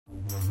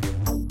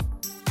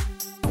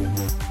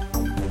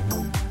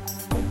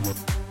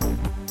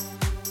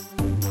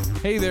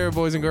Hey there,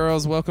 boys and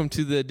girls. Welcome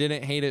to the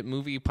Didn't Hate It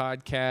movie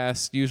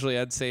podcast. Usually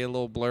I'd say a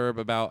little blurb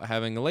about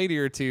having a lady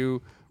or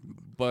two,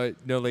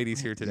 but no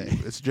ladies here today.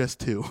 It's just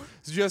two.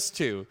 It's just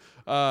two.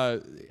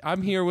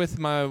 I'm here with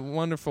my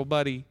wonderful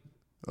buddy,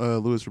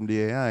 Lewis from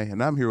DAI,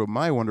 and I'm here with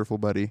my wonderful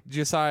buddy,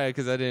 Josiah,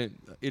 because I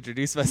didn't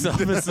introduce myself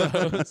as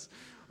those.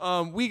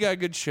 We got a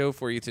good show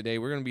for you today.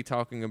 We're going to be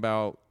talking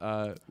about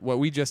what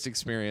we just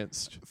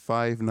experienced.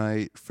 5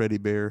 Night Freddy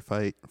Bear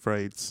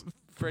Frights.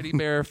 Freddy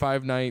Bear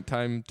 5 Night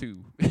time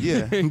 2.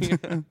 Yeah.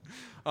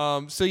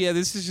 So yeah,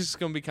 this is just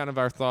going to be kind of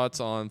our thoughts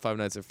on Five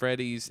Nights at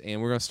Freddy's,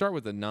 and we're going to start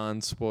with a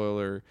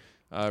non-spoiler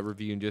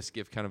review and just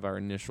give kind of our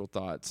initial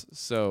thoughts.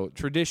 So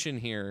tradition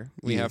here,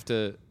 we have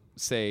to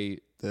say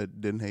That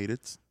didn't hate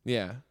it.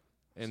 yeah,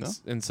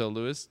 and so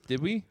Lewis,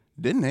 did we?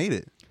 Didn't hate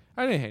it.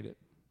 I didn't hate it.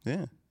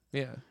 Yeah.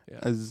 Yeah.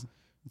 As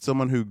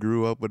someone who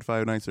grew up with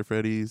Five Nights at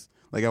Freddy's,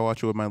 like I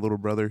watch it with my little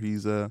brother.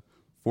 He's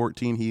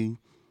 14. He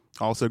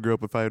also grew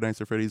up with Five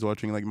Nights at Freddy's,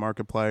 watching like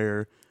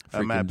Markiplier,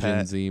 Matt Gen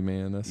Pat. Z,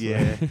 man. That's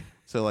Yeah. right.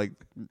 So like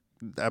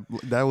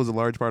that was a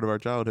large part of our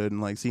childhood, and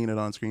like seeing it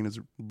on screen is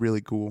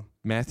really cool.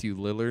 Matthew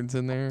Lillard's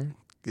in there.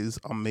 It's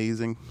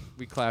amazing.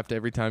 We clapped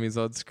every time he's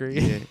on screen.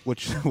 Yeah,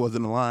 which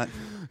wasn't a lot.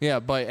 Yeah,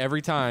 but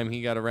every time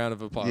he got a round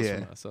of applause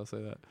Yeah. from us. I'll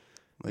say that.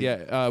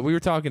 Like, we were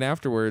talking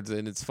afterwards,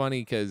 and it's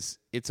funny because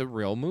it's a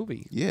real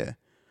movie. Yeah.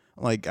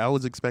 Like I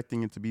was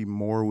expecting it to be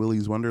more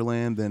Willy's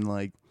Wonderland than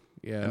like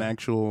an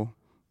actual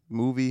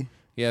movie.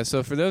 Yeah,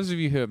 so for those of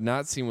you who have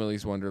not seen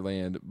Willy's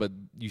Wonderland, but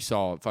you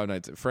saw Five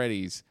Nights at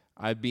Freddy's,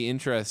 I'd be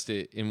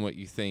interested in what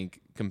you think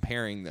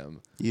comparing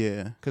them.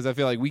 Yeah. Because I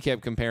feel like we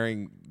kept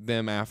comparing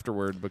them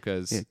afterward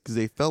because... Yeah, because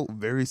they felt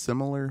very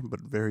similar, but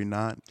very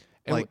not.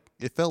 And like,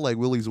 it felt like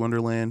Willy's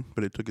Wonderland,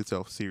 but it took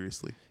itself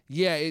seriously.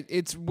 Yeah,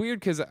 it's weird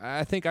because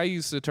I think I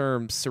used the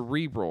term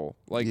cerebral.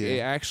 Like, it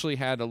actually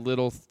had a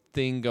little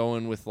thing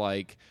going with,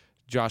 like,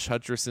 Josh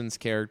Hutcherson's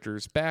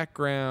character's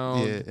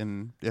background. Yeah,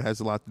 and it has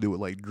a lot to do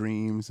with, like,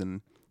 dreams and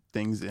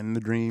things in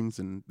the dreams,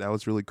 and that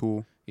was really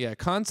cool. Yeah,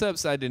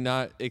 concepts I did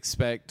not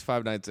expect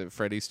Five Nights at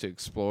Freddy's to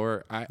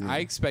explore. I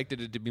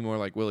expected it to be more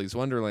like Willy's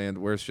Wonderland,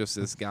 where it's just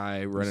this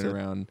guy running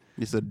around.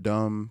 It's a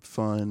dumb,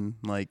 fun,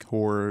 like,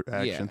 horror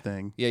action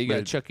thing. Yeah, you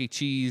got Chuck E.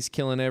 Cheese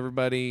killing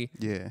everybody.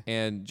 Yeah.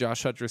 And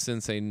Josh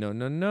Hutcherson saying,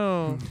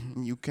 no.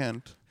 You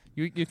can't.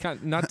 You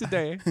can't, not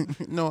today.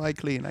 No, I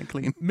clean.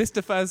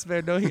 Mr.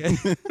 Fazbear, no,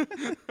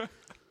 he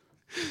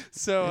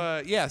So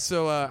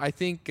I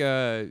think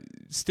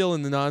still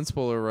in the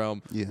non-spoiler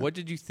realm, what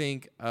did you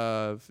think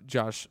of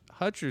Josh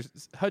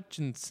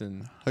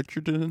Hutcherson?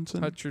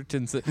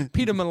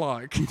 Peter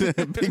Malark.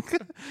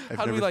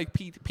 How do we like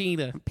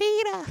Peter?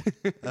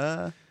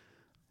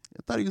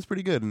 I thought he was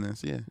pretty good in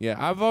this, yeah. Yeah,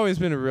 I've always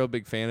been a real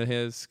big fan of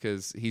his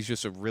because he's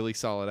just a really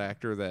solid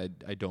actor that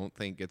I don't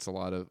think gets a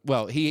lot of...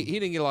 Well, he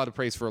didn't get a lot of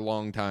praise for a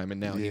long time,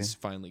 and now he's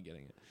finally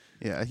getting it.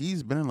 Yeah,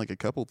 he's been in like a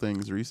couple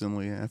things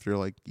recently after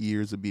like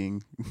years of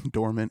being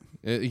dormant.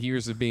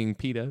 Years of being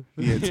PETA.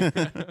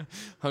 Yeah.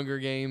 Hunger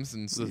Games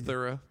and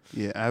Zathura.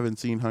 Yeah, I haven't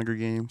seen Hunger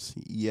Games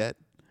yet.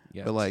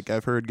 But like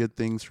I've heard good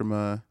things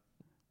from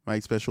my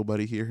special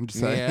buddy here.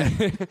 Yeah.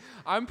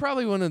 I'm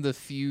probably one of the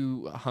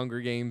few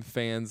Hunger Games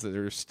fans that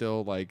are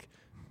still like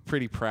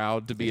pretty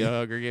proud to be a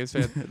Hunger Games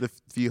fan. The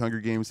few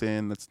Hunger Games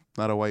fan that's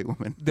not a white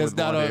woman. That's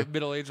not a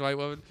middle-aged white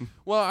woman.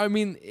 Well, I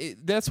mean,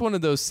 that's one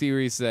of those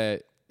series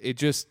that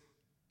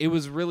it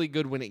was really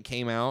good when it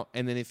came out,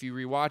 and then if you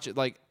rewatch it,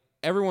 like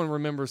everyone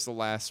remembers the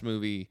last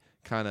movie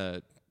kind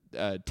of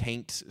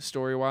tanked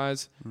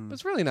story-wise, but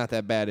it's really not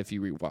that bad if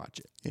you rewatch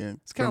it. Yeah,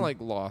 it's kind of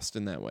like Lost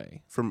in that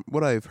way. From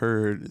what I've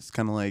heard, it's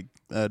kind of like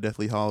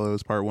Deathly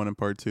Hallows Part 1 and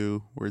Part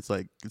 2, where it's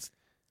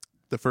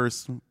the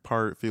first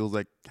part feels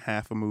like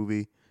half a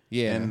movie,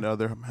 and the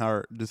other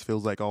part just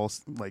feels like all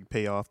like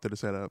payoff to the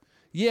setup.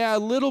 Yeah, a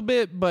little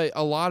bit, but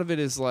a lot of it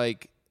is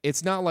like.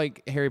 It's not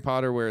like Harry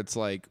Potter where it's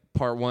like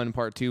part 1,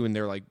 part 2, and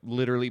they're like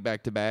literally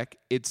back to back.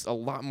 It's a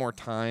lot more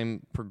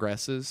time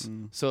progresses,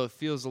 so it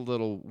feels a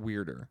little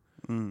weirder.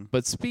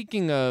 But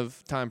speaking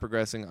of time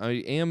progressing, I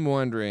am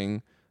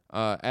wondering,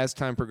 as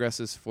time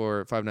progresses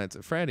for Five Nights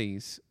at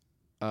Freddy's,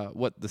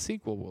 what the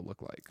sequel will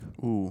look like.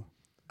 Ooh,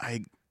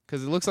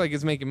 because it looks like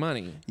it's making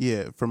money.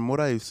 Yeah, from what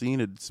I've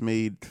seen, it's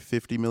made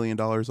 $50 million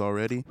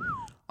already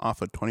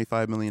off a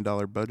 $25 million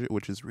budget,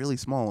 which is really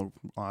small,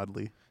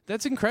 oddly.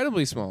 That's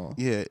incredibly small.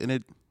 Yeah, and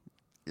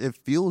it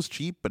feels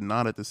cheap, but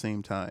not at the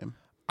same time.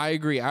 I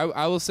agree.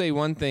 I will say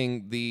one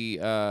thing. The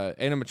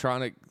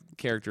animatronic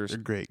characters are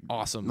great.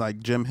 Awesome. Like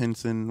Jim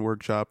Henson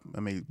Workshop, I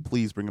mean,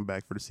 please bring them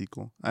back for the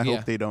sequel. I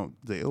hope they don't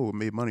say, oh, it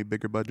made money,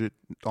 bigger budget,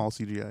 all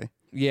CGI.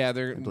 Yeah,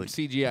 they're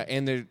CGI,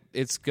 and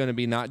it's going to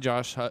be not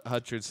Josh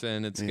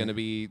Hutcherson. It's going to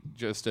be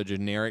just a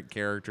generic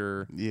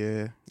character.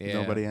 Yeah,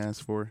 nobody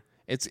asked for.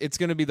 It's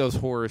going to be those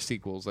horror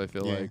sequels, I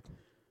feel like.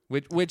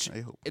 Which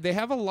they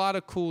have a lot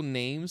of cool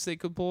names they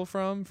could pull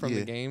from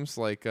the games.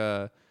 Like,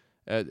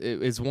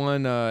 is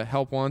one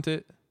Help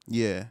Wanted?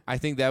 Yeah. I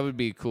think that would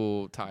be a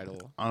cool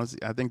title. Honestly,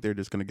 I think they're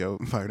just going to go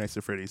Five Nights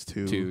at Freddy's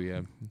 2. 2,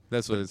 yeah.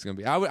 That's what it's going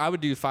to be. I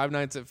would do Five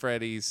Nights at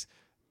Freddy's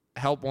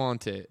help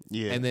want it.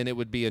 Yeah. And then it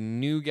would be a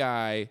new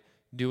guy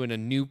doing a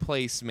new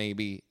place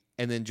maybe.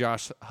 And then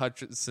Josh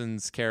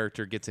Hutcherson's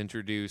character gets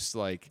introduced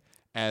like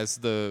as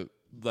the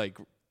like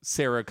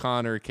Sarah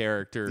Connor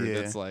character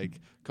that's like,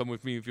 come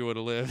with me if you want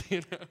to live.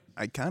 You know?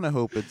 I kind of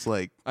hope it's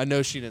like... I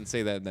know she didn't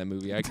say that in that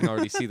movie. I can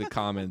already see the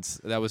comments.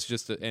 That was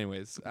just...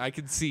 anyways, I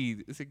could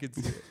see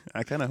it.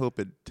 I kind of hope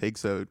it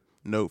takes a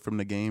note from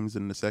the games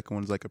and the second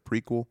one's like a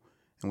prequel.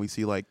 And we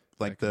see like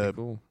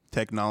the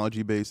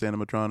technology-based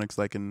animatronics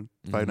like in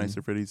Five Nights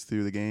at Freddy's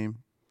through the game.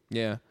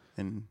 Yeah.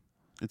 And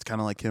it's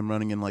kind of like him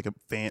running in like a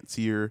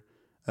fancier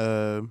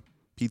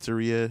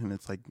pizzeria, and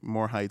it's like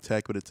more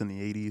high-tech, but it's in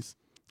the 80s.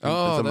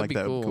 Oh, that'd be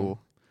cool.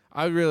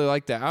 I really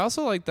like that. I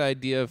also like the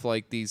idea of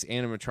like these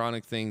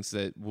animatronic things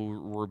that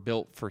were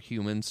built for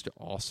humans to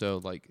also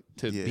like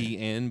to be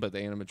in, but the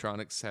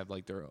animatronics have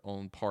like their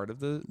own part of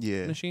the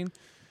machine.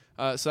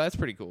 So that's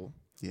pretty cool.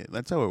 Yeah,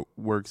 that's how it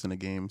works in the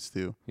games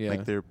too. Yeah.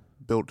 Like they're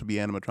built to be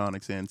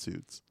animatronics and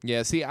suits.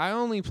 Yeah, see, I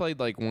only played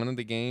like one of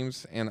the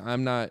games, and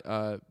I'm not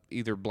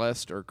either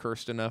blessed or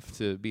cursed enough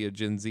to be a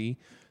Gen Z.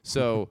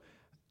 So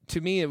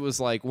to me, it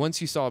was like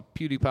once you saw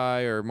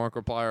PewDiePie or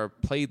Markiplier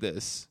play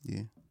this,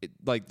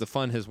 like the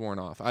fun has worn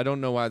off. I don't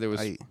know why there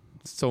was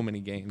so many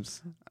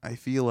games. I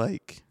feel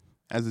like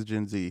as a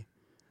Gen Z,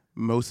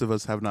 most of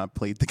us have not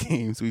played the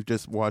games. We've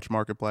just watched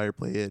Markiplier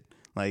play it.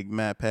 Like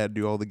MatPat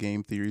do all the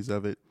game theories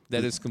of it.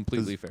 That is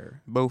completely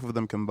fair. Both of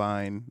them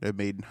combined have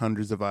made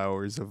hundreds of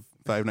hours of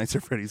Five Nights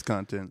at Freddy's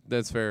content.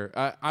 That's fair.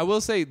 I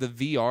will say the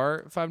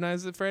VR Five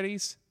Nights at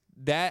Freddy's,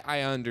 that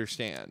I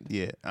understand.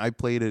 Yeah, I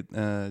played it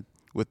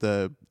with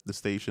the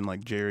station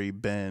like Jerry,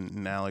 Ben,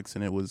 and Alex,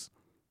 and it was,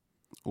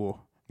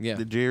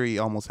 the Jerry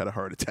almost had a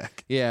heart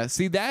attack. Yeah,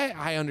 see that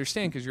I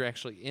understand because you're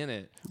actually in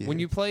it. Yeah. When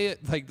you play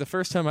it, like the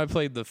first time I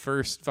played the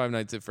first Five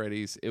Nights at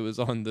Freddy's, it was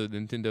on the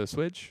Nintendo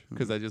Switch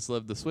because I just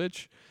love the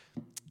Switch.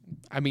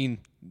 I mean,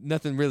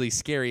 nothing really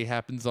scary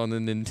happens on the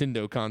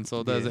Nintendo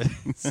console, does it?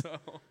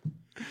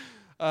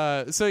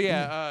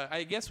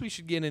 I guess we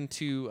should get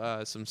into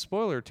some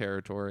spoiler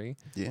territory.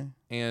 Yeah.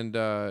 And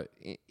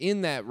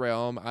in that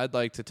realm, I'd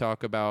like to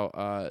talk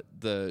about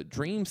the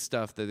dream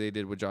stuff that they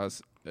did with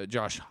Josh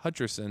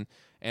Hutcherson.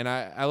 And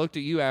I looked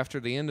at you after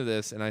the end of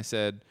this, and I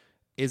said,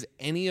 is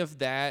any of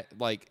that,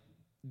 like,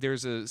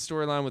 there's a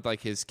storyline with,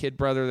 like, his kid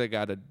brother that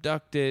got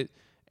abducted,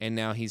 and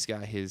now he's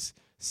got his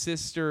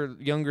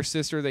younger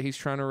sister that he's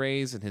trying to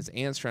raise, and his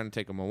aunt's trying to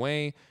take him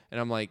away.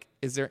 And I'm like,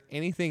 is there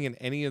anything in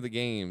any of the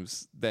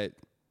games that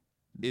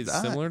is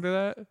similar to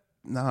that?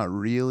 Not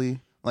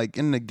really. Like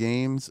in the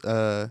games,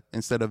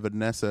 instead of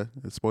Vanessa,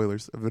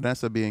 spoilers,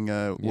 Vanessa being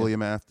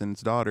William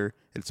Afton's daughter,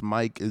 it's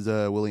Mike is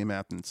William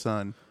Afton's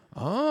son.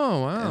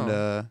 Oh, wow.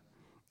 And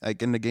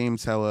like in the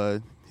games,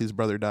 how his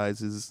brother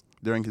dies is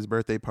during his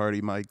birthday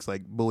party, Mike's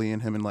like bullying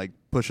him and like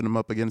pushing him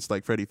up against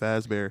like Freddy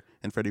Fazbear,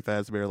 and Freddy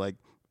Fazbear like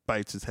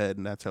bites his head,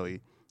 and that's how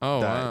he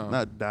died. Wow.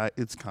 Not die.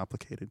 It's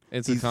complicated. He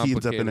ends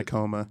up in a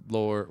coma.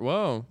 Lore.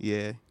 Whoa.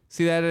 Yeah.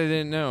 See, that I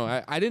didn't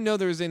know. I didn't know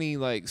there was any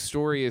like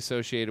story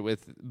associated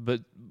with,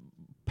 but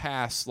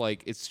past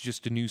like it's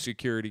just a new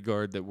security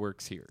guard that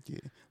works here. Yeah.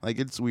 Like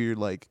it's weird.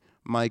 Like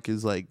Mike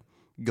is like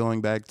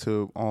going back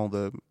to all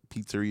the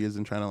pizzerias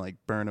and trying to like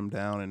burn them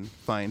down and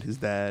find his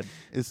dad.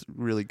 It's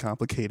really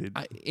complicated.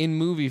 In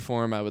movie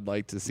form, I would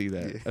like to see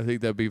that. I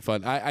think that'd be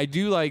fun. I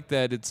do like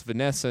that it's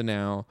Vanessa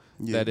now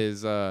that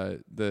is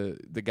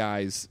the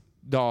guy's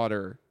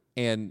daughter,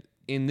 and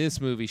in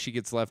this movie she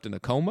gets left in a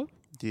coma.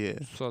 Yeah.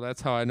 So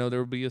that's how I know there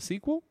will be a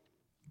sequel.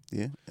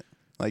 Yeah.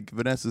 Like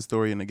Vanessa's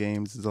story in the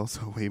games is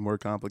also way more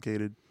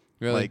complicated.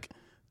 Really? Like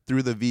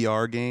through the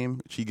VR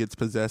game, she gets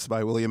possessed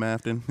by William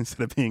Afton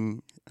instead of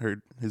being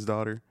his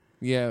daughter.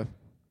 Yeah.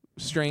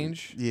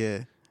 Strange.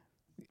 Yeah.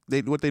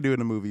 What they do in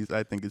the movies,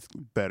 I think, is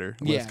better.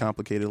 Less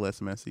complicated,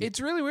 less messy. It's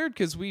really weird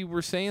because we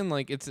were saying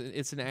like it's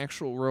an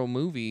actual real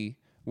movie,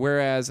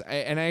 whereas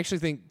I actually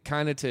think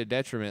kind of to a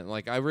detriment.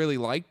 Like I really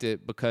liked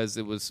it because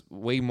it was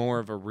way more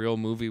of a real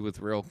movie with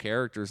real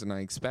characters than I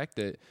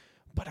expected.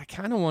 But I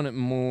kind of want it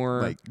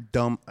more like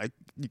dumb. I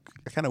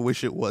kind of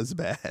wish it was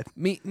bad.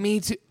 Me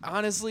too.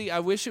 Honestly,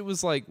 I wish it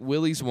was like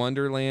Willy's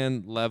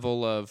Wonderland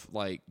level of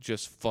like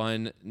just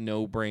fun,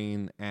 no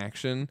brain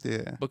action.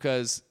 Yeah.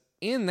 Because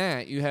in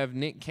that you have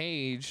Nick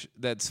Cage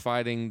that's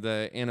fighting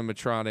the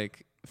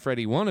animatronic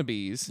Freddy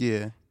wannabes.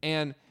 Yeah.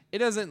 And it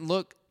doesn't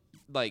look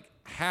like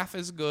half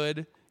as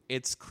good.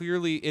 It's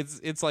clearly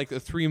it's like a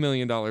 $3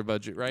 million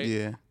budget, right?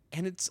 Yeah.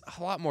 And it's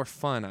a lot more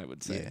fun, I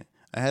would say. Yeah.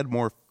 I had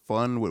more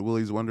fun with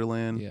Willy's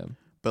Wonderland. Yeah.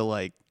 But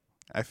like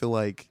I feel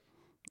like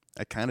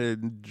I kind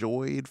of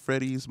enjoyed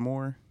Freddy's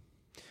more.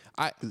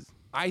 I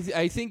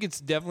think it's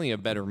definitely a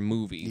better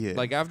movie. Yeah.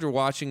 Like after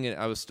watching it,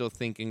 I was still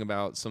thinking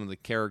about some of the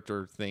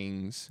character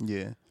things.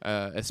 Yeah.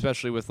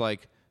 Especially with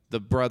like the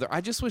brother.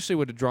 I just wish they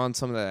would have drawn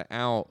some of that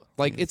out.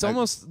 Like it's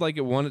almost like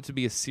it wanted to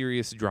be a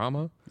serious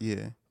drama.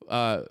 Yeah.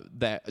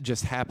 That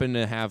just happened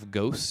to have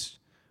ghosts,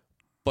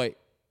 but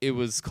it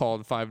was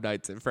called Five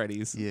Nights at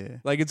Freddy's. Yeah.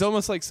 Like it's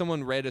almost like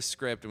someone read a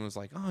script and was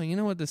like, "Oh, you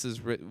know what this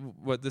is?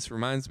 What this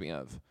reminds me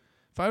of."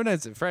 Five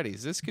Nights at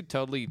Freddy's. This could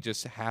totally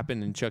just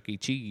happen in Chuck E.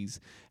 Cheese,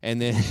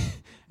 and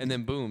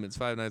then boom, it's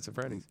Five Nights at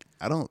Freddy's.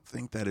 I don't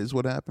think that is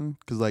what happened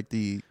because like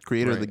the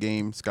creator of the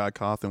game, Scott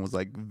Cawthon, was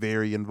like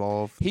very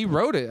involved. He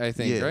wrote it, I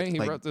think, right? He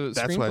wrote the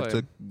That's screenplay. why it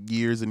took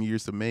years and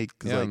years to make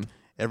because like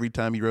every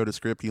time he wrote a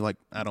script, he like,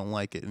 I don't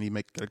like it, and he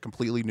make a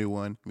completely new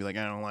one. Be like,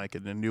 I don't like it,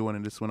 and a new one,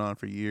 and this went on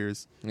for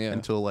years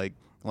until like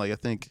I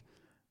think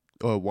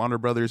Warner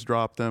Brothers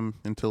dropped them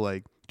until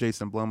like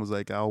Jason Blum was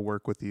like, I'll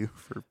work with you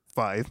for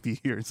 5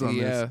 years on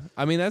this. Yeah,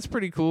 I mean that's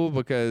pretty cool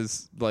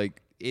because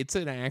like it's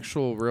an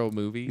actual real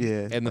movie.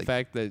 Yeah, and the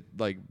fact that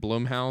like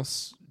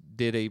Blumhouse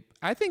did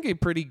I think a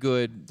pretty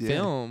good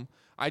film.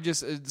 I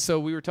just so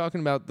we were talking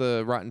about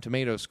the Rotten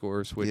Tomato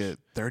scores, which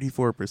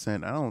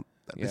 34%. I don't.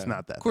 It's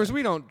not that. Of course,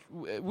 bad.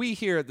 we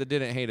here at the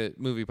Didn't Hate It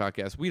movie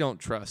podcast, we don't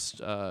trust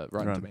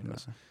Rotten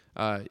Tomatoes.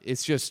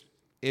 It's just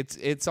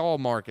it's all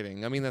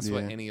marketing. I mean that's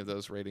what any of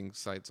those rating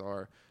sites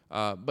are.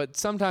 But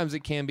sometimes it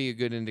can be a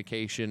good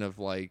indication of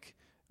like.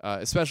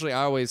 Especially,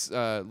 I always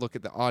look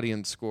at the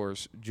audience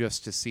scores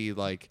just to see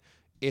like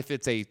if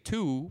it's a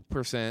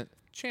 2%,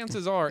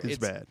 chances are it's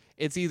bad.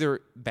 It's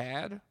either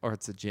bad or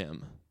it's a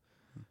gem.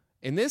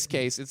 In this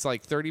case, it's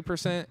like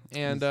 30%,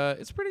 and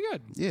it's pretty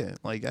good. Yeah,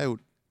 like I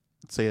would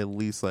say at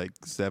least like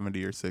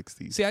 70 or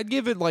 60. See, I'd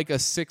give it like a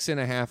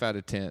 6.5 out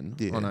of 10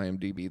 on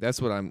IMDb.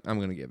 That's what I'm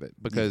going to give it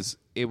because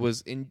it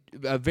was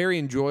a very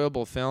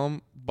enjoyable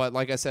film. But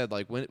like I said,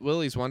 like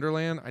Willy's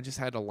Wonderland, I just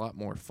had a lot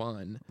more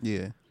fun.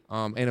 Yeah.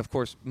 And of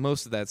course,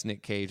 most of that's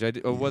Nick Cage. I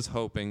was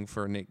hoping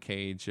for a Nick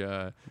Cage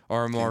or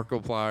a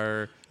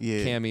Markiplier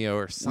cameo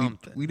or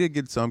something. We did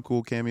get some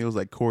cool cameos,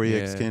 like Corey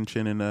X.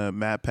 Kenshin and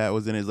Matt Pat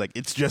was in it. It's like,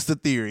 it's just a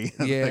theory.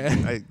 Yeah.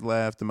 I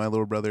laughed, and my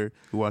little brother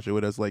who watched it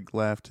with us like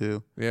laughed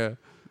too. Yeah.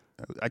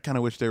 I kind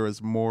of wish there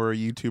was more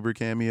YouTuber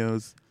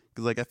cameos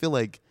because like I feel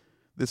like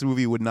this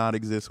movie would not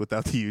exist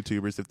without the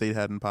YouTubers if they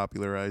hadn't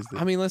popularized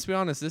it. I mean, let's be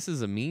honest. This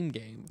is a meme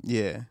game.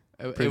 Yeah.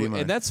 Pretty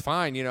much. And that's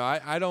fine. You know,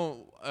 I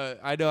don't.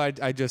 I know.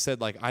 I just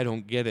said like I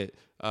don't get it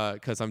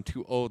because I'm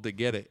too old to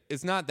get it.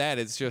 It's not that.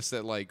 It's just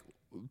that like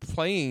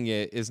playing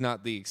it is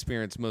not the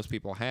experience most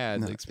people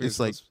had. No, the experience it's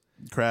like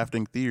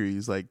crafting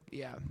theories. Like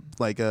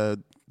the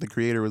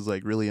creator was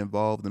like really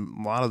involved, and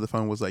a lot of the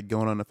fun was like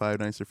going on the Five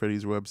Nights at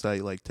Freddy's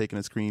website, like taking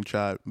a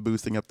screenshot,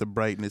 boosting up the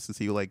brightness to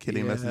see like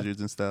hidden messages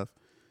and stuff,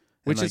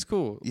 which is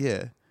cool.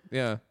 Yeah,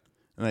 yeah.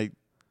 And like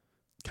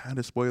kind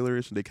of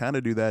spoilerish. They kind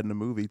of do that in the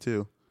movie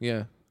too.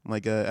 Yeah.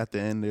 Like at the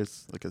end,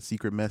 there's like a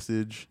secret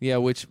message. Yeah,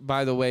 which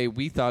by the way,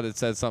 we thought it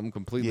said something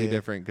completely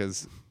different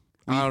because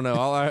I don't know.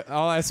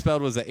 All I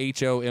spelled was a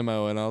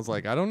HOMO, and I was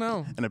like, I don't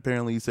know. And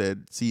apparently, he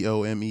said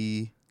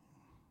COME.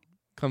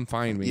 Come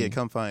find me. Yeah,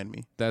 come find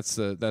me. That's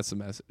the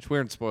message. We're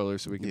in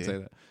spoilers, so we can say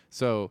that.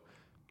 So,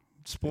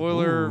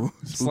 spoiler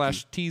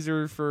 /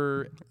 teaser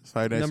for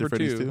Five Nights at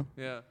Freddy's 2.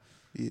 Yeah.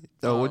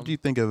 Oh, what do you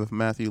think of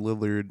Matthew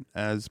Lillard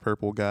as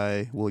Purple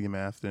Guy, William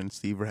Afton,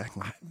 Steve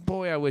Raglan?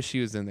 Boy, I wish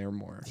he was in there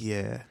more.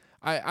 Yeah.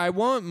 I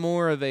want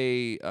more of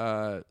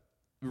a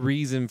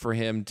reason for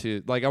him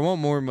to, like, I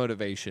want more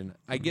motivation.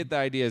 I get the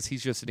idea is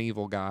he's just an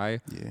evil guy.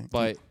 Yeah.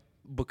 But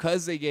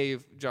because they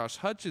gave Josh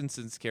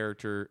Hutchinson's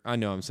character, I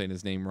know I'm saying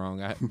his name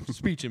wrong. I have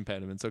speech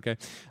impediments, okay?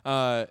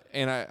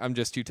 And I'm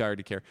just too tired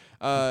to care.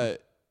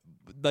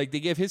 Like they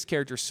give his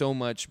character so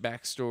much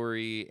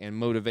backstory and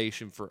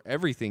motivation for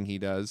everything he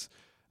does.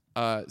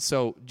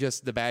 So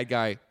just the bad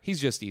guy, he's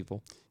just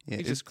evil. Yeah,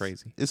 he's just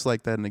crazy. It's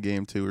like that in the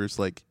game too, where it's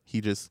like he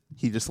just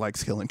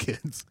likes killing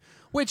kids.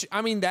 Which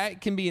I mean,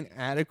 that can be an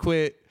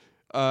adequate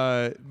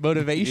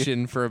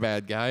motivation for a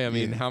bad guy. I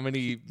mean, how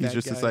many? He's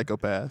just a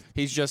psychopath.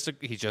 He's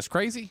just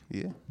crazy.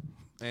 Yeah,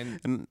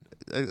 and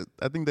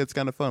I think that's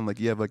kind of fun. Like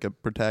you have like a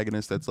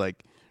protagonist that's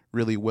like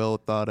really well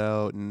thought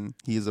out, and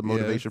he has a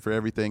motivation for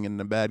everything, and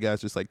the bad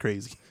guy's just like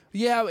crazy.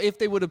 Yeah, if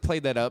they would have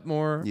played that up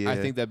more, I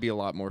think that'd be a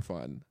lot more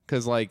fun.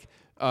 Because like,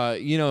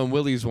 in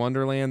Willy's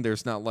Wonderland,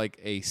 there's not like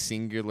a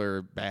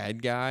singular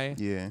bad guy.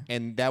 Yeah,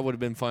 and that would have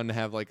been fun to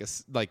have like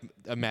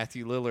a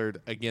Matthew Lillard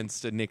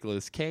against a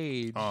Nicolas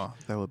Cage. Oh,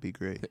 that would be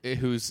great.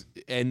 Who's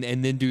and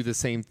then do the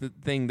same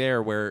thing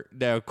there. Where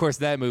now, of course,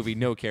 that movie,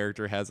 no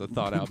character has a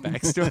thought out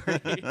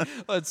backstory.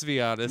 Let's be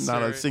honest.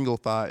 Not a single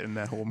thought in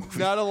that whole movie.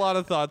 Not a lot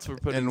of thoughts were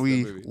put into the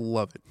movie. And we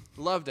love it.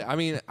 Loved it. I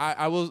mean,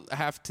 I will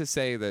have to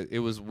say that it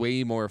was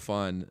way more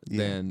fun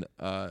than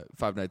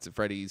Five Nights at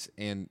Freddy's.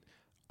 And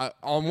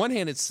on one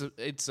hand,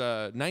 it's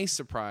a nice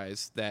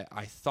surprise that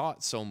I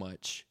thought so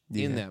much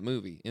in that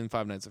movie, in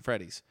Five Nights at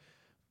Freddy's.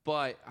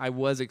 But I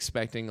was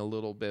expecting a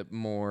little bit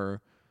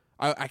more.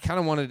 I kind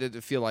of wanted it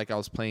to feel like I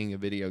was playing a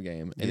video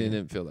game, and it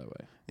didn't feel that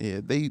way.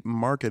 Yeah, they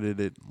marketed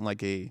it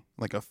like a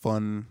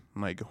fun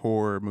like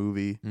horror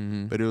movie,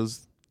 but it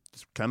was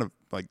kind of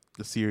like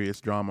a serious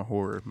drama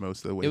horror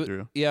most of the way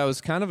through. Yeah, it was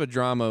kind of a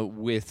drama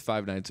with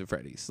Five Nights at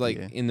Freddy's, like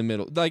in the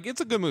middle. Like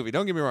it's a good movie.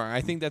 Don't get me wrong. I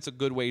think that's a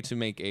good way to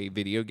make a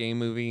video game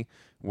movie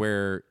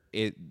where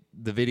the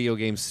video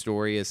game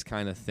story is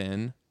kind of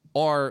thin,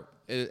 or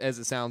as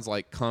it sounds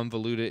like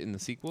convoluted in the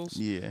sequels.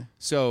 Yeah.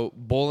 So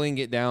boiling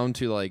it down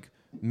to like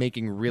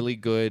making really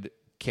good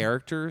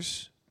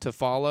characters to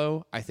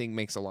follow, I think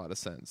makes a lot of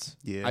sense.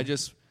 Yeah.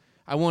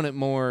 I want it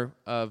more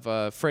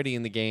of Freddy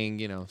and the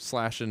gang,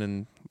 slashing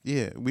and...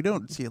 Yeah, we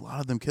don't see a lot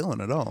of them killing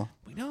at all.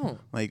 We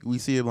don't. Like, we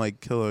see him, like,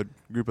 kill a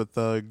group of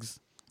thugs,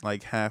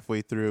 like,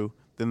 halfway through.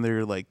 Then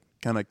they're, like,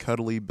 kind of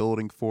cuddly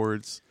building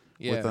forts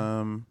with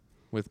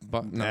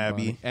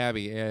Abby.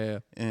 Abby, yeah.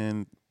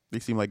 And they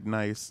seem like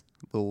nice,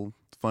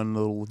 fun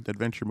little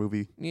adventure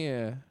movie.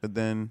 Yeah. But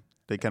then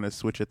they kind of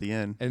switch at the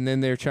end. And then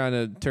they're trying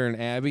to turn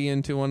Abby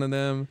into one of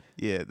them.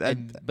 Yeah.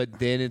 But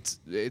then it's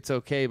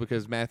okay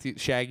because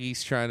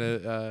Shaggy's trying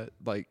to,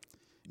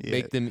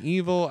 make them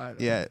evil.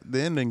 The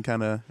ending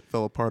kind of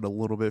fell apart a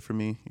little bit for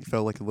me. It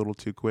felt like a little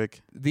too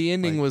quick. The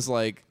ending was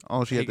like,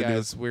 all she had to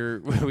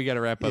do we got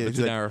to wrap up. It's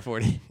an hour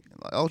 40.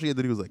 All she had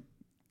to do was like,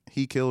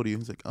 he killed you.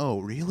 He's like, oh,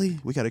 really?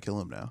 We got to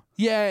kill him now.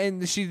 Yeah,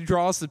 and she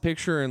draws the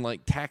picture and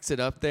like tacks it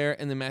up there.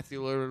 And then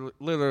Matthew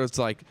literally is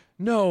like,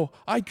 no,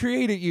 I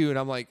created you. And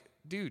I'm like,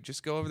 dude,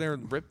 just go over there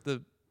and rip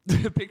the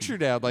picture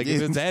down. Like,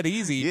 if it's that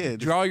easy,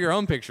 draw your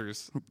own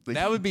pictures.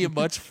 That would be a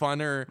much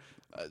funner...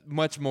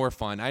 much more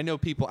fun. I know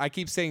people. I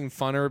keep saying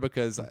funner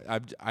because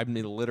I'm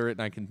illiterate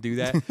and I can do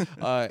that.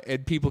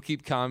 And people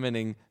keep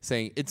commenting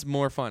saying it's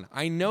more fun.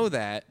 I know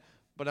that,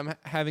 but I'm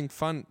having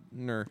funner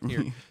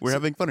here. We're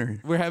having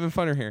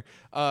funner here.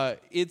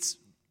 It's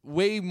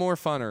way more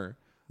funner.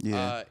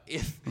 Yeah.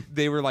 If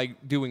they were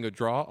like doing a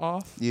draw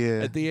off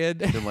at the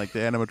end. And like the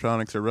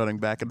animatronics are running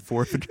back and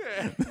forth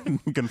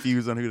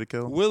confused on who to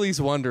kill. Willy's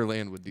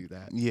Wonderland would do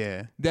that.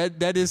 Yeah.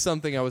 That is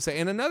something I would say.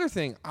 And another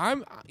thing, I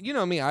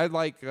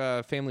like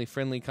family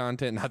friendly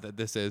content, not that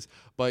this is,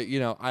 but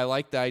I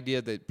like the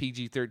idea that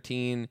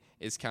PG-13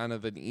 is kind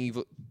of an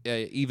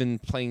even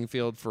playing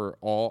field for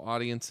all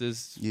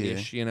audiences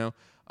ish,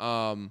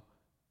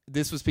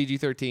 This was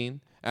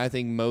PG-13. I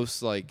think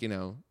most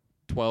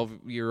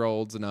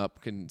 12-year-olds and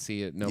up can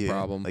see it, no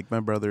problem. Like my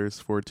brother's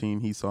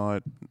 14, he saw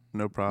it,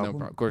 no problem.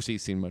 Of course,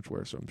 he's seen much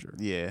worse, I'm sure.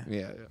 Yeah.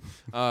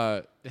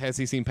 Has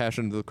he seen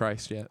Passion of the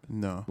Christ yet?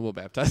 No. We'll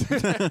baptize him.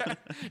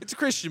 It's a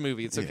Christian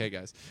movie. It's okay,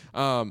 guys.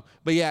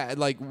 But yeah,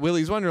 like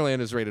Willy's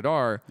Wonderland is rated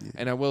R,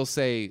 and I will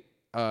say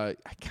I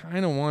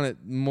kind of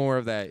wanted more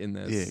of that in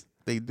this. Yeah,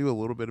 they do a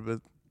little bit of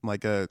it,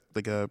 like a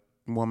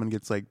woman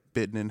gets like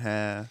bitten in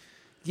half.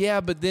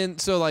 Yeah, but then,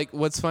 so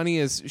what's funny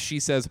is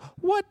she says,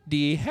 "What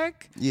the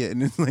heck?" Yeah,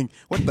 and it's like,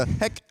 what the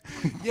heck?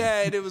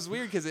 Yeah, and it was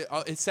weird because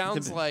it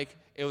sounds like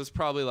it was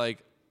probably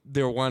like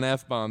their one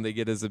F-bomb they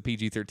get as a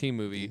PG-13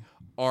 movie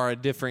or a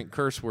different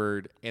curse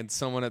word, and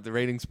someone at the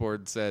ratings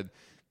board said,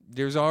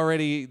 there's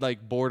already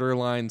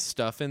borderline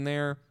stuff in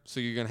there, so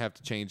you're going to have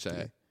to change that.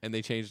 Yeah. And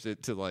they changed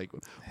it to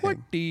what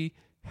the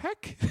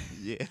heck?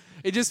 Yeah.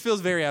 It just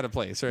feels very out of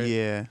place, right?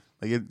 Yeah.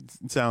 It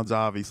sounds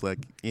obvious, like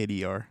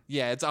ADR.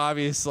 Yeah, it's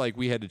obvious,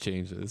 we had to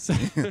change this.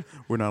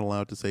 We're not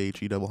allowed to say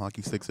HE double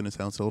hockey sticks in his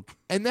household.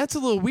 And that's a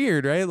little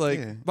weird, right?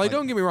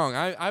 Don't get me wrong.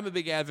 I'm a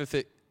big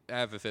advocate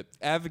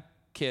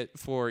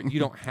for you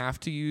don't have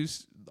to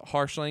use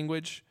harsh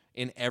language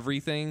in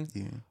everything.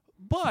 Yeah.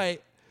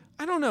 But,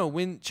 I don't know,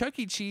 when Chuck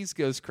E. Cheese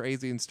goes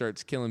crazy and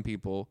starts killing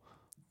people...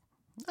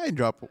 I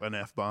drop an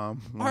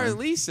F-bomb. Or at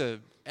least a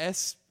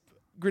S...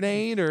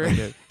 grenade or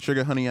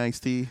sugar honey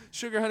iced tea,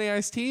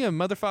 a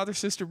mother, father,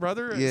 sister,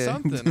 brother, or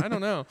something. I don't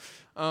know.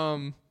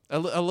 A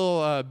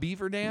little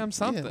beaver dam,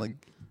 something.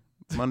 Like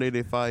Monday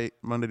to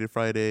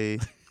Friday.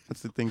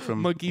 That's the thing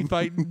from monkey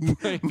fighting.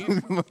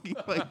 Monkey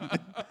fighting.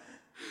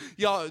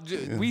 Y'all,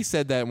 we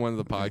said that in one of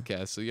the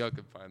podcasts, so y'all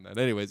can find that.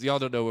 Anyways, y'all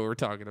don't know what we're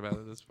talking about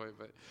at this point,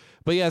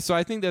 but yeah. So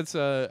I think that's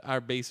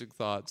our basic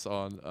thoughts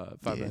on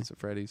Five Nights at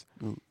Freddy's.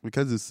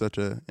 Because it's such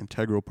an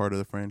integral part of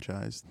the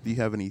franchise. Do you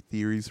have any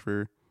theories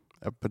for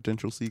a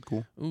potential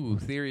sequel? Ooh,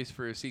 theories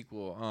for a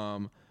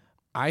sequel.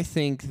 I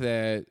think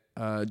that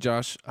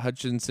Josh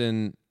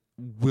Hutcherson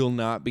will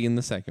not be in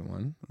the second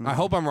one. Mm-hmm. I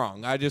hope I'm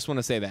wrong. I just want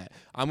to say that.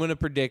 I'm going to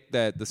predict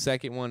that the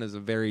second one is a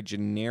very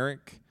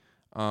generic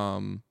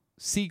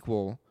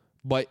sequel,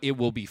 but it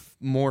will be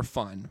more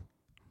fun.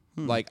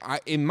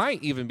 It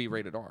might even be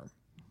rated R.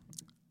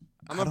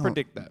 I'm going to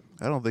predict that.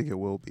 I don't think it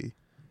will be.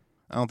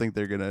 I don't think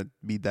they're going to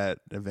be that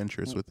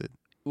adventurous with it.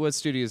 What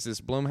studio is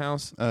this?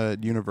 Blumhouse?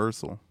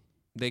 Universal.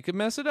 They could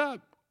mess it up.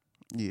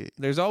 Yeah.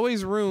 There's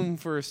always room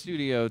for a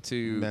studio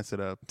to mess it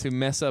up. To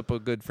mess up a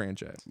good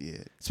franchise.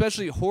 Yeah.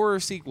 Especially horror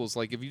sequels.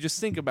 If you just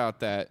think about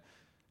that,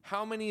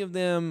 how many of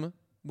them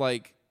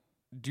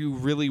do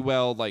really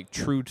well,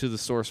 true to the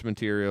source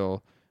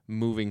material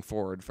moving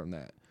forward from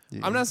that?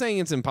 Yeah. I'm not saying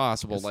it's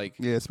impossible.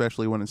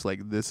 Especially when it's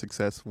this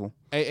successful.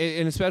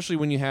 And especially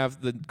when you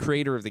have the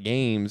creator of the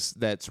games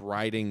that's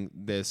writing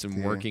this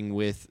and working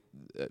with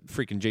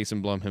freaking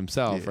Jason Blum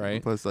himself,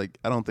 right? Plus, I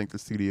don't think the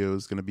studio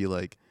is going to be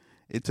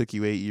it took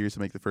you 8 years to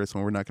make the first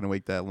one. We're not going to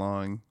wait that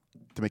long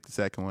to make the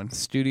second one.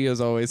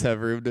 Studios always have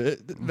room to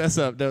mess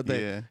up, don't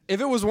they? Yeah. If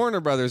it was Warner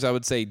Brothers, I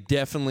would say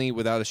definitely,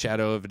 without a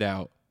shadow of a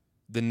doubt,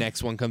 the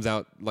next one comes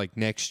out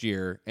next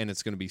year and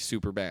it's going to be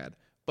super bad.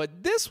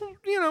 But this,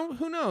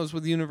 who knows?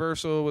 With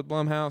Universal, with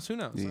Blumhouse, who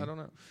knows? Yeah. I don't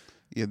know.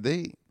 Yeah,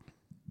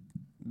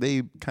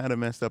 they kind of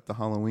messed up the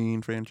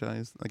Halloween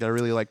franchise. I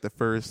really like the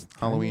first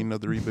Halloween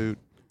of the reboot.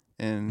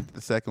 and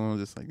the second one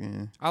was just like,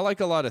 eh. I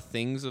like a lot of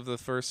things of the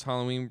first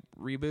Halloween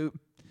reboot.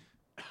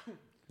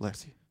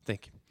 Bless you.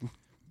 Thank you.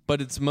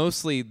 But it's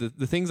mostly the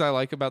things I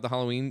like about the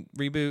Halloween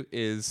reboot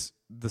is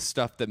the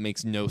stuff that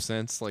makes no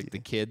sense, like the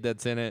kid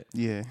that's in it.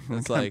 Yeah,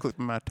 it's I'm like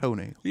clipping my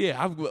toenails.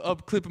 Yeah, I'm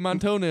up clipping my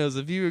toenails.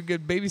 If you were a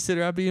good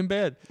babysitter, I'd be in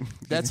bed.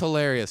 That's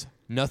hilarious.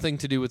 Nothing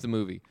to do with the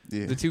movie.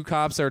 Yeah. The two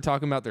cops that are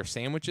talking about their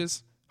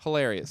sandwiches,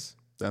 hilarious.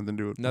 Nothing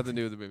to do with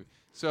the movie.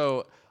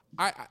 So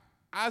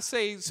I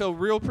say, so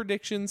real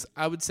predictions,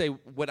 I would say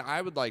what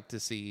I would like to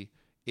see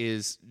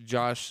is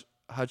Josh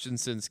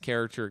Hutchinson's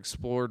character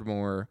explored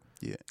more.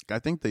 Yeah, I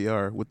think they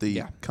are with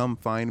the "come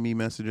find me"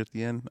 message at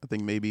the end. I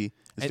think maybe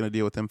it's going to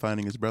deal with him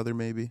finding his brother.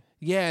 Maybe.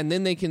 Yeah, and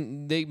then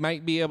they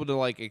might be able to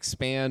like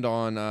expand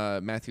on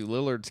Matthew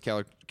Lillard's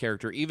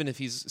character, even if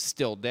he's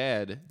still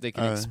dead. They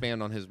can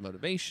expand on his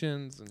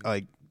motivations. And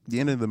like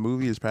the end of the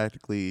movie is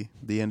practically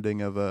the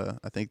ending of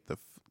I think the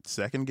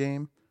second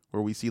game,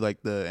 where we see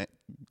like the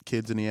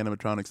kids in the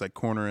animatronics like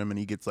corner him and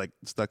he gets like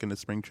stuck in the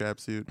Springtrap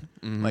suit.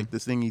 Mm-hmm. Like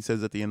this thing he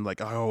says at the end, like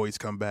I always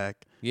come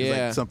back. Yeah, it's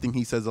like something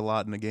he says a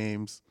lot in the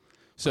games.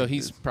 So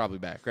he's probably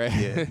back, right?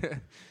 Yeah.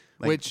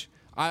 Like, which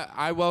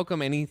I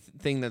welcome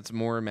anything that's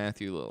more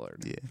Matthew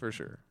Lillard. Yeah, for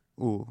sure.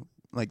 Ooh,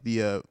 like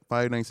the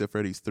Five Nights at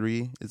Freddy's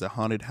 3 is a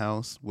haunted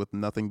house with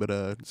nothing but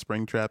a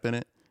Springtrap in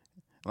it.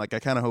 Like I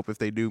kind of hope if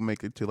they do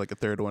make it to like a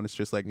third one, it's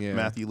just like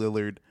Matthew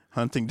Lillard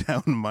hunting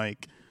down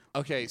Mike.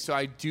 Okay, so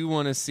I do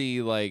want to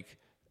see like,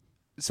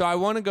 so I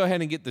want to go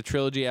ahead and get the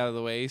trilogy out of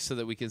the way so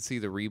that we can see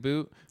the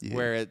reboot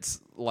where it's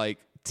like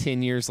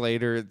 10 years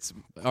later,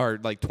 or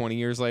like 20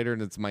 years later,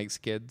 and it's Mike's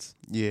kids.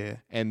 Yeah,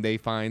 and they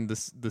find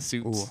the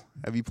suits. Ooh.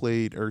 Have you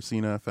played or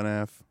seen a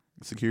FNAF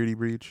Security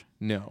Breach?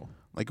 No.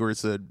 Like where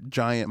it's a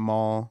giant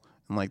mall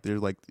and like they're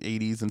like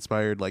 80s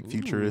inspired like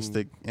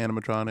futuristic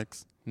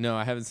animatronics. No,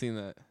 I haven't seen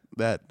that.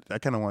 That I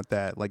kind of want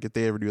that. Like if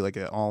they ever do like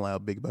an all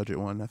out big budget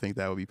one, I think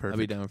that would be perfect. I'd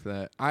be down for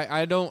that.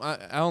 I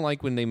don't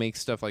like when they make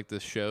stuff like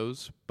this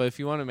shows, but if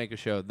you want to make a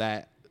show,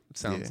 that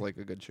sounds like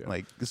a good show.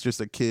 Like it's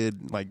just a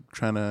kid like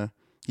trying to.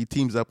 He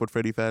teams up with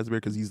Freddy Fazbear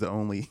because he's the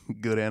only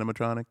good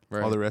animatronic.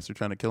 Right. All the rest are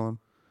trying to kill him.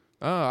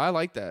 Oh, I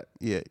like that.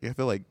 Yeah, I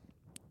feel like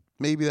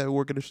maybe that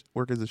would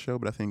work as a show,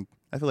 but I feel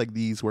like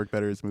these work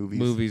better as movies.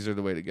 Movies are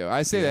the way to go.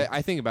 I say that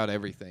I think about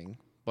everything,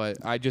 but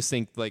I just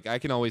think like I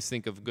can always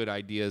think of good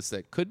ideas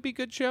that could be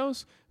good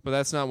shows, but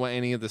that's not what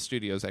any of the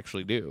studios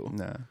actually do.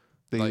 Nah,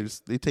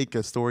 they take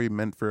a story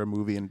meant for a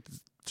movie and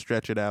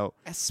stretch it out.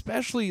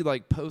 Especially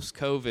like post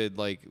COVID,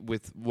 like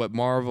with what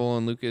Marvel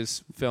and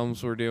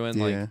Lucasfilms were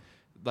doing,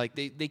 Like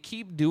they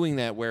keep doing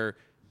that where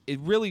it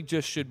really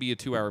just should be a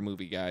 2-hour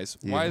movie, guys.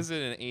 Yeah. Why is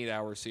it an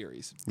 8-hour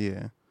series?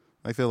 Yeah.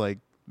 I feel like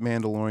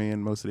Mandalorian,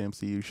 most of the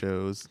MCU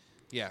shows.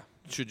 Yeah,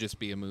 should just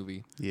be a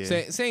movie.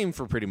 Yeah. Same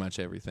for pretty much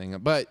everything.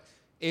 But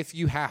if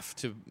you have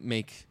to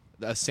make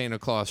a Santa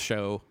Claus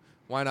show,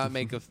 why not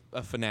make a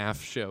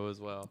FNAF show as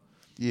well?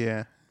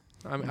 Yeah.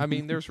 I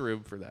mean, there's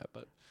room for that.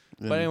 But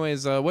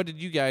anyways, what did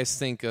you guys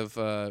think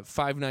of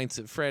Five Nights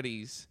at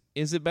Freddy's?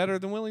 Is it better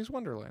than Willy's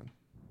Wonderland?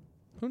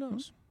 Who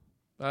knows?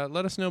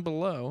 Let us know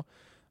below.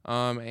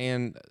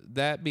 And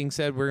that being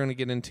said, we're going to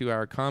get into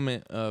our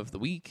comment of the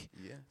week.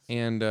 Yes.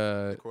 And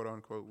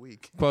quote-unquote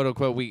week.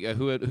 Quote-unquote week.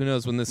 Who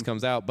knows when this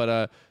comes out.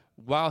 But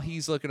while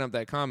he's looking up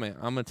that comment,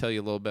 I'm going to tell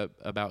you a little bit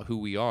about who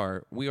we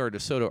are. We are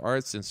DeSoto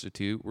Arts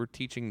Institute. We're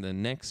teaching the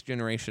next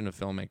generation of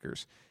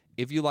filmmakers.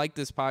 If you like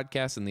this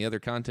podcast and the other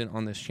content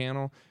on this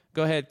channel,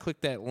 go ahead,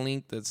 click that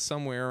link that's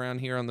somewhere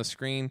around here on the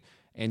screen,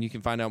 and you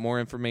can find out more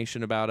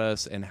information about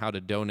us and how to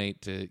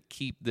donate to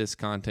keep this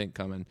content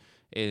coming.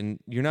 And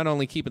you're not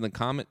only keeping the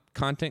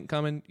content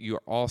coming,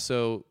 you're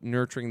also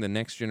nurturing the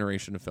next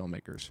generation of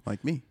filmmakers.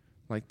 Like me.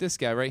 Like this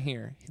guy right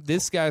here.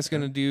 This guy's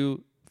going to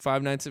do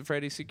Five Nights at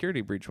Freddy's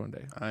Security Breach one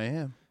day. I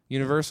am.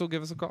 Universal,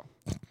 give us a call.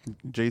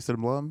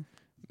 Jason Blum.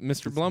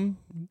 Mr. Blum?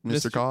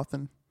 Mr.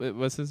 Cawthon.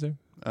 What's his name?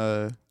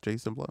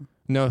 Jason Blum.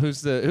 No,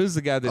 who's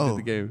the guy that did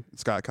the game?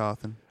 Scott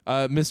Cawthon.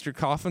 Mr.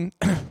 Coffin.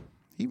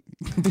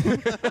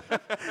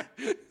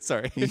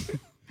 Sorry.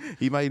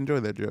 He might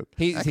enjoy that joke.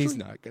 He's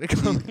not going to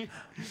come.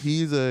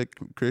 He's a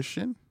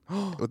Christian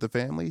with a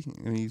family,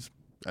 and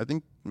I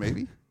think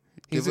maybe.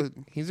 He's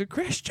a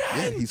Christian.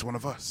 Yeah, he's one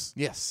of us.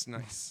 Yes,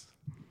 nice.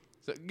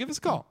 So give us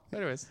a call.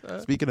 Anyways.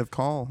 Speaking of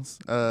calls.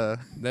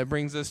 That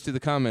brings us to the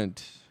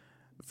comment.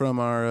 From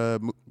our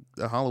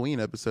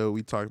Halloween episode,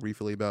 we talked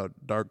briefly about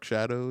Dark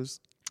Shadows.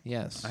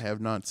 Yes. I have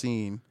not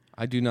seen.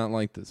 I do not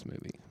like this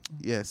movie.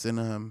 Yes,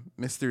 and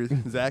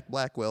Mr. Zach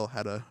Blackwell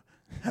had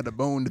a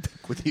bone to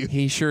pick with you.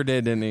 He sure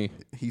did, didn't he?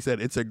 He said,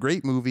 it's a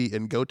great movie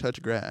and go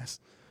touch grass.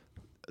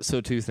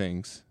 So 2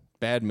 things.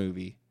 Bad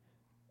movie.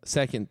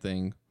 Second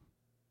thing,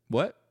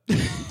 what?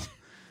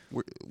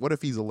 What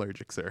if he's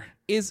allergic, sir?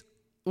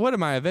 What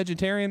am I, a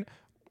vegetarian?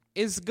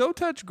 Is go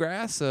touch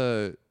grass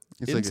a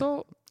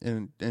insult?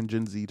 Like in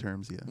Gen Z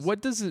terms, yes.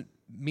 What does it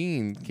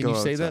mean? Can you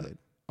say that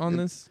on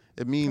this?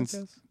 It means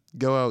podcast?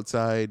 go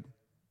outside,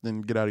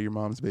 Then get out of your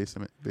mom's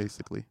basement,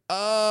 basically.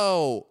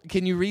 Oh,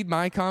 can you read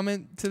my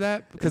comment to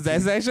that? Because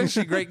that's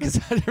actually great because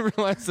I didn't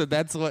realize that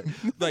that's what,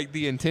 like,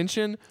 the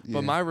intention. Yeah.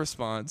 But my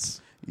response.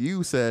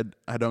 You said,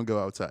 I don't go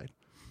outside.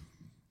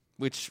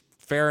 Which,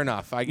 fair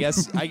enough. I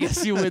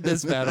guess you win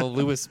this battle.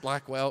 Lewis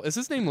Blackwell. Is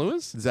his name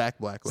Lewis? Zach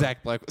Blackwell.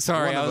 Zach Blackwell.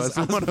 Sorry, I was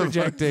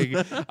projecting.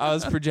 I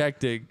was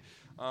projecting.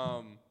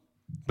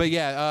 But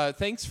yeah,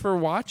 thanks for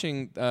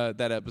watching that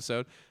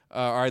episode.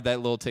 Or that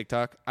little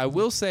TikTok. I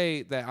will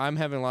say that I'm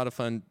having a lot of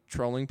fun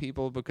trolling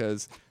people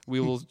because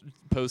we will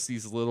post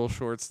these little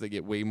shorts that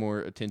get way more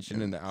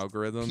attention in the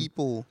algorithm.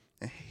 People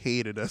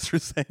hated us for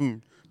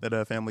saying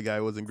that Family Guy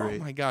wasn't great.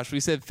 Oh my gosh,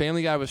 we said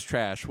Family Guy was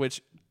trash,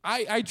 which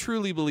I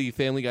truly believe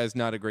Family Guy is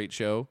not a great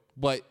show,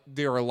 but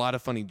there are a lot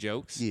of funny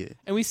jokes. Yeah.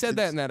 And we said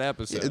that in that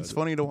episode. Yeah, it's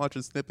funny to watch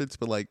the snippets,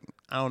 but like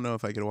I don't know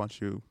if I could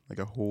watch you like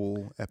a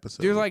whole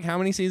episode. There's like how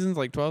many seasons?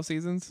 Like 12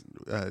 seasons?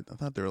 I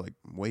thought there were like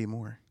way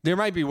more. There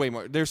might be way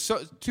more. There's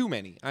too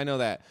many. I know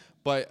that.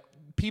 But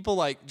people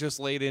like just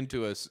laid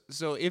into us.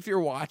 So if you're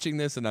watching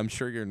this, and I'm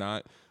sure you're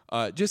not,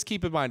 just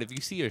keep in mind if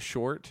you see a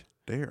short.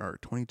 There are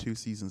 22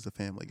 seasons of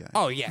Family Guy.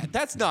 Oh, yeah.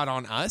 That's not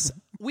on us.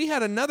 We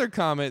had another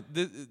comment.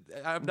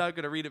 I'm not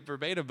going to read it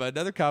verbatim, but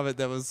another comment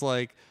that was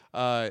like,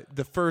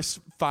 the first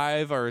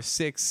 5 or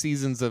 6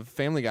 seasons of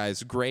Family Guy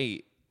is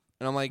great.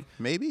 And I'm like,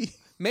 maybe,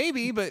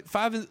 but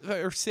 5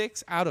 or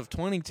 6 out of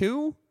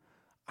 22?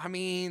 I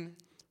mean,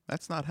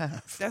 that's not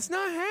half. That's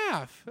not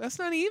half. That's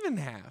not even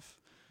half.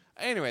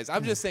 Anyways,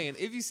 I'm just saying,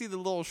 if you see the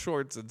little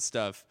shorts and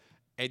stuff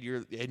and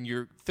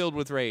you're filled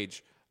with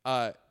rage,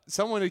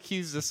 someone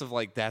accused us of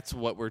like that's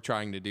what we're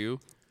trying to do.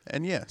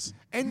 And yes.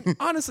 And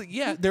honestly,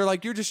 yeah, they're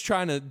like, you're just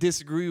trying to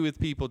disagree with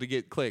people to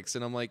get clicks.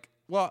 And I'm like,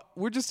 well,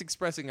 we're just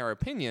expressing our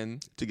opinion.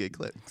 To get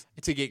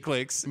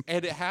clicks.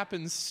 And it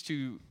happens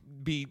to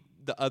be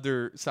the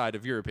other side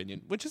of your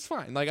opinion, which is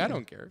fine. Like, I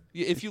don't care.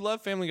 If you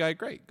love Family Guy,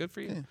 great. Good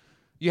for you. Yeah.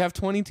 You have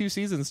 22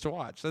 seasons to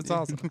watch. That's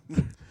awesome.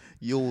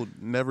 You'll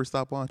never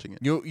stop watching it.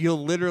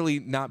 You'll literally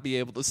not be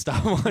able to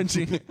stop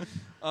watching it.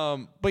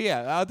 But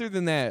yeah, other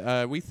than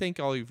that, we thank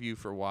all of you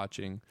for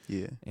watching.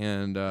 Yeah.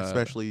 And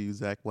especially you,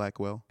 Zach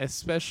Blackwell.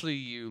 Especially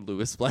you,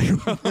 Lewis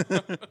Blackwell.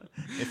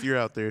 If you're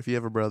out there, if you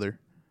have a brother,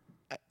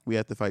 we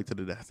have to fight to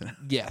the death now.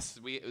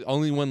 Yes.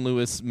 Only one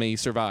Lewis may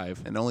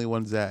survive. And only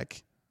one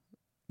Zach.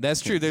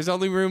 That's true. There's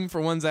only room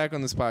for one Zach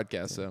on this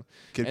podcast. So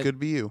could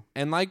be you.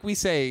 And like we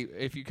say,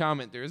 if you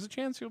comment, there is a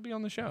chance you'll be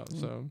on the show.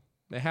 So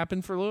it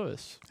happened for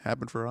Lewis.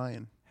 Happened for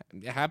Ryan.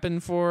 It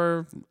happened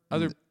for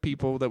other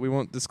people that we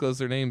won't disclose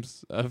their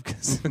names of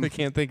because they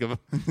can't think of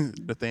them.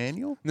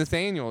 Nathaniel?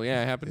 Nathaniel,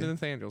 yeah. It happened to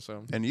Nathaniel.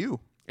 So. And you.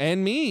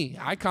 And me.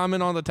 I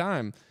comment all the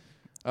time.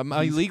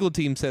 My legal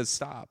team says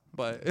stop,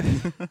 but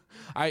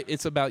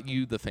it's about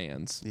you, the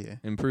fans,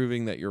 and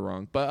proving that you're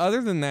wrong. But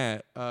other than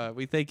that,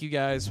 we thank you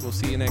guys. We'll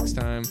see you next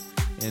time,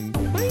 and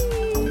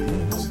bye.